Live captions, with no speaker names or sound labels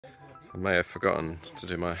I may have forgotten to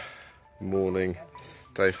do my morning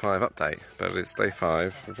day 5 update, but it's day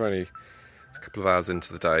 5. We've only a couple of hours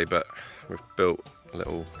into the day, but we've built a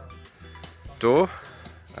little door,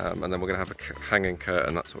 and then we're going to have a hanging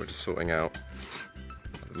curtain. That's what we're just sorting out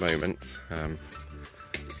at the moment.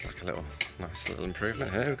 It's like a nice little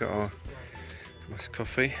improvement here. We've got our nice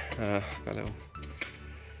coffee, got a little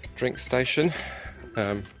drink station.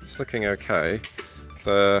 It's looking okay.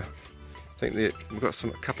 I think we've got a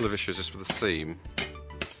couple of issues just with the seam.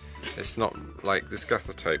 It's not like this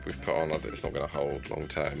gaffer tape we've put on, it's not going to hold long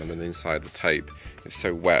term, and then inside the tape it's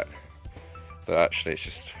so wet that actually it's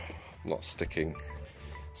just not sticking.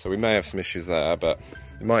 So we may have some issues there, but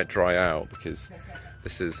it might dry out because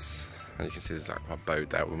this is, and you can see there's like quite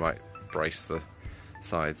bowed out. We might brace the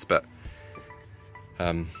sides, but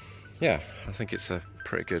yeah, I think it's a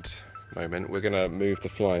pretty good moment. We're going to move the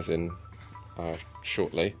flies in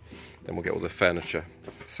shortly, then we'll get all the furniture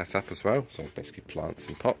set up as well, so basically plants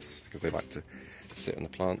in pots, because they like to sit on the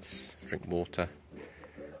plants, drink water.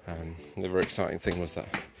 The very exciting thing was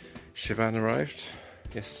that Shivan arrived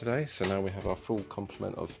yesterday, so now we have our full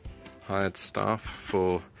complement of hired staff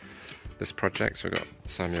for this project. So we've got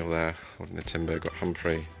Samuel there holding the timber, we've got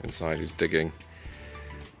Humphrey inside who's digging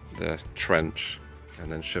the trench,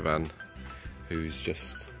 and then Shivan who's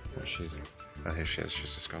just, oh, here she is,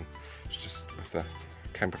 she's just gone. She's just with the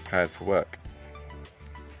came prepared for work.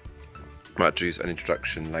 Might do an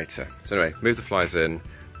introduction later. So anyway, move the flies in,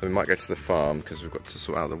 then we might go to the farm because we've got to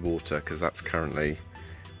sort out the water, because that's currently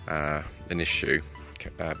an issue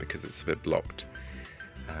because it's a bit blocked.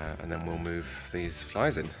 And then we'll move these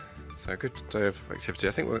flies in. So a good day of activity.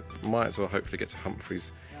 I think we might as well hopefully get to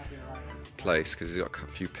Humphrey's place because he's got a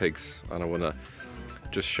few pigs, and I want to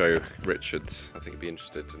just show Richard. I think he'd be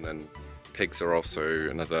interested. And then pigs are also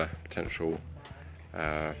another potential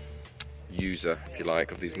user, if you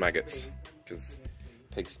like, of these maggots, because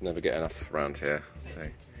pigs never get enough around here. So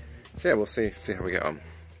yeah, we'll see how we get on.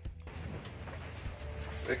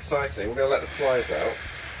 It's exciting. We're going to let the flies out.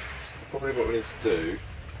 Probably what we need to do is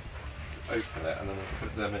open it and then we'll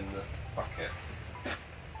put them in the bucket.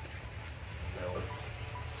 They'll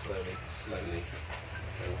slowly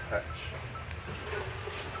they'll hatch.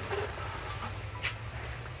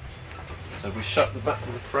 So we shut the back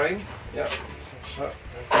of the frame. Yep, it's shut.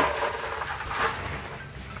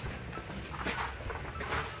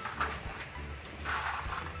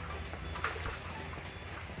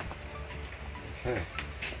 Okay.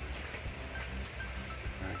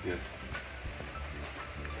 Very good.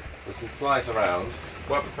 So there's some flies around.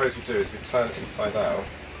 What I propose we do is we turn it inside out,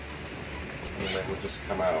 and then it will just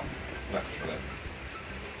come out naturally.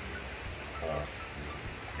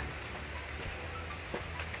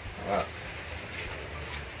 That's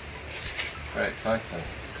very exciting.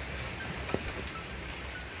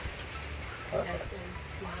 Perfect.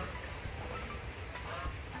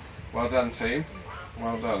 Well done, team.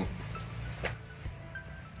 Well done.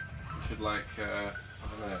 You should I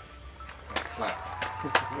don't know, a clap.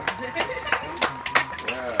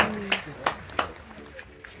 Yeah.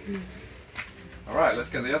 Alright, let's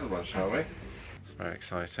get the other one, shall we? It's very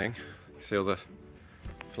exciting. See all the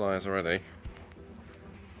flies already?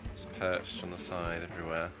 It's perched on the side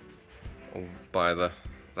everywhere, all by that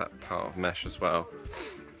part of mesh as well.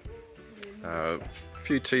 A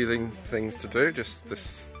few teething things to do. Just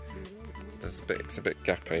this, it's a bit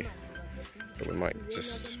gappy, but we might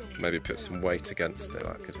just maybe put some weight against it.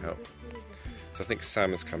 That could help. So I think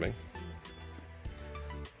Sam is coming.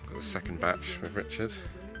 Got the second batch with Richard.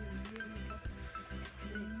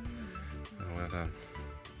 Oh, well done.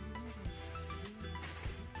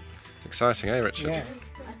 It's exciting, eh, Richard? Yeah.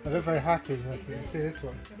 I look very happy. Like you can see this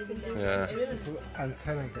one. Yeah. It's an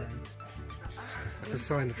antenna going. It's a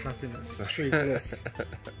sign of happiness. True bliss.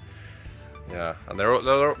 Yeah, and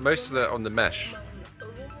they're most of them on the mesh.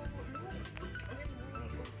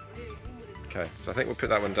 Okay, so I think we'll put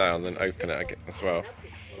that one down, then open it again as well.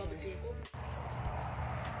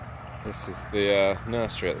 This is the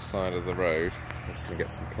nursery at the side of the road. We're just going to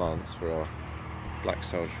get some plants for our black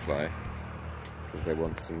soldier fly, because they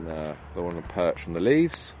want some. They want to perch on the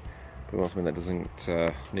leaves, but we want something that doesn't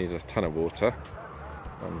need a ton of water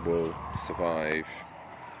and will survive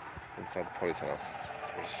inside the polytunnel.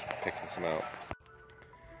 So we're just picking some out.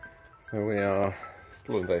 So we are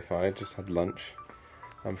still on day 5. Just had lunch.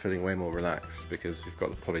 I'm feeling way more relaxed because we've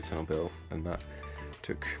got the polytunnel built, and that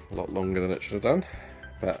took a lot longer than it should have done.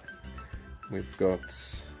 But we've got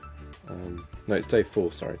no, it's day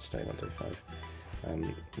 4. Sorry, today, not day 5.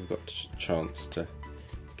 We've got a chance to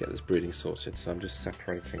get this breeding sorted, so I'm just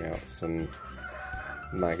separating out some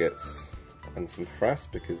maggots and some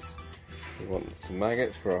frass, because We want some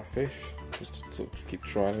maggots for our fish, just to sort of keep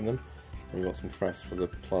trying them. And we want some frass for the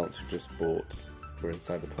plants we just bought for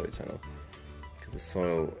inside the polytunnel, because the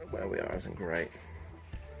soil where we are isn't great.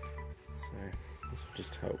 So this will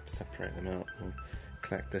just help separate them out. We'll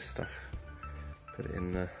collect this stuff, put it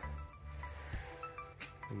in the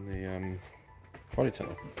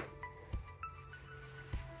polytunnel.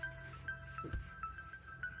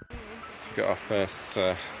 So we've got our first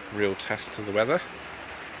real test of the weather.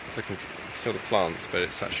 It's looking, you can see all the plants, but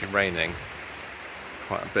it's actually raining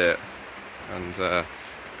quite a bit, and a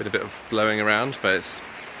bit of blowing around, but it's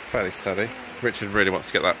fairly steady. Richard really wants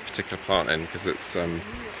to get that particular plant in because it's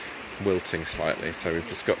wilting slightly, so we've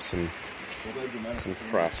just got some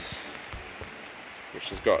frass, which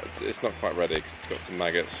has got, it's not quite ready because it's got some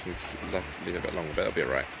maggots, and leave it a bit longer, but it'll be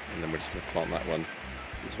alright. And then we're just going to plant that one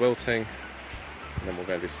because it's wilting, and then we'll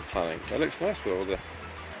go and do some planting. That looks nice with all the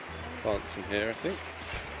plants in here, I think.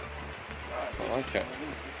 I like it.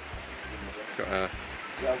 Got a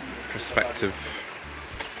prospective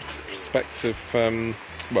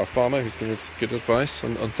well, farmer who's giving us good advice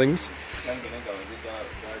on things.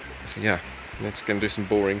 So yeah, let's go and do some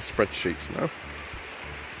boring spreadsheets now.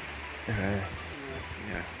 Yeah,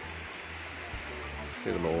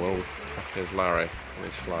 see them all happy as Larry and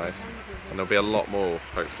his flies, and there'll be a lot more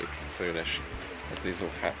hopefully soonish as these all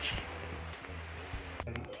hatch.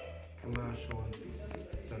 Commercial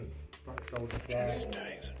and 60% Just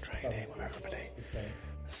doing some training with everybody. This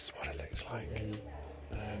is what it looks like.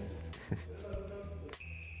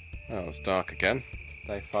 Oh, it's dark again.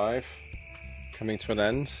 Day 5 coming to an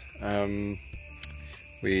end. I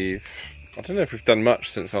don't know if we've done much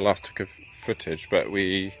since I last took a footage, but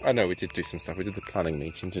I know we did do some stuff. We did the planning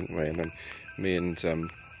meeting, didn't we? And then me and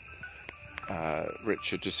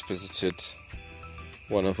Richard just visited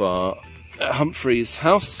one of our Humphrey's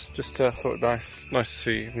house. Just thought nice to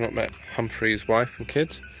see. I've not met Humphrey's wife and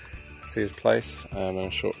kid. See his place. I'm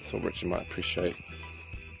sure thought Richard might appreciate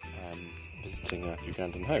visiting a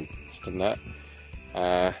Ugandan home. So done that.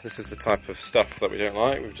 This is the type of stuff that we don't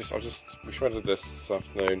like. We shredded this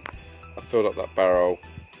afternoon. I filled up that barrel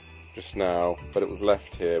just now, but it was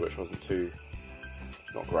left here, which wasn't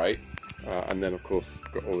not great. And then of course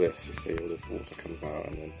got all this. You see, all this water comes out,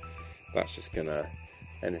 and then that's just gonna,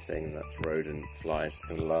 anything that's rodent flies is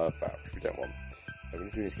gonna love that, which we don't want. So we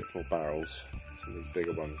do need to get some more barrels. Some of these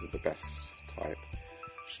bigger ones are the best type.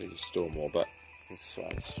 Actually, you store more, but we'll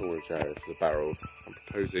add a storage area for the barrels. I'm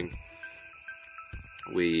proposing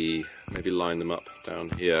we maybe line them up down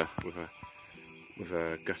here with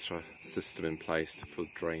a gutter system in place for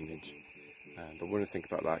drainage. But we're going to think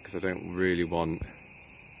about that because I don't really want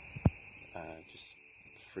just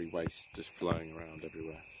free waste just flowing around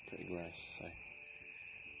everywhere. It's pretty gross. So I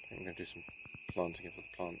think we're going to do some planting of the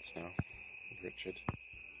plants now with Richard.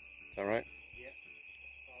 Is that right? Yeah.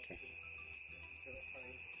 Okay.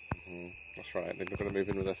 That's right. They're going to move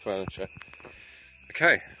in with their furniture.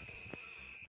 Okay.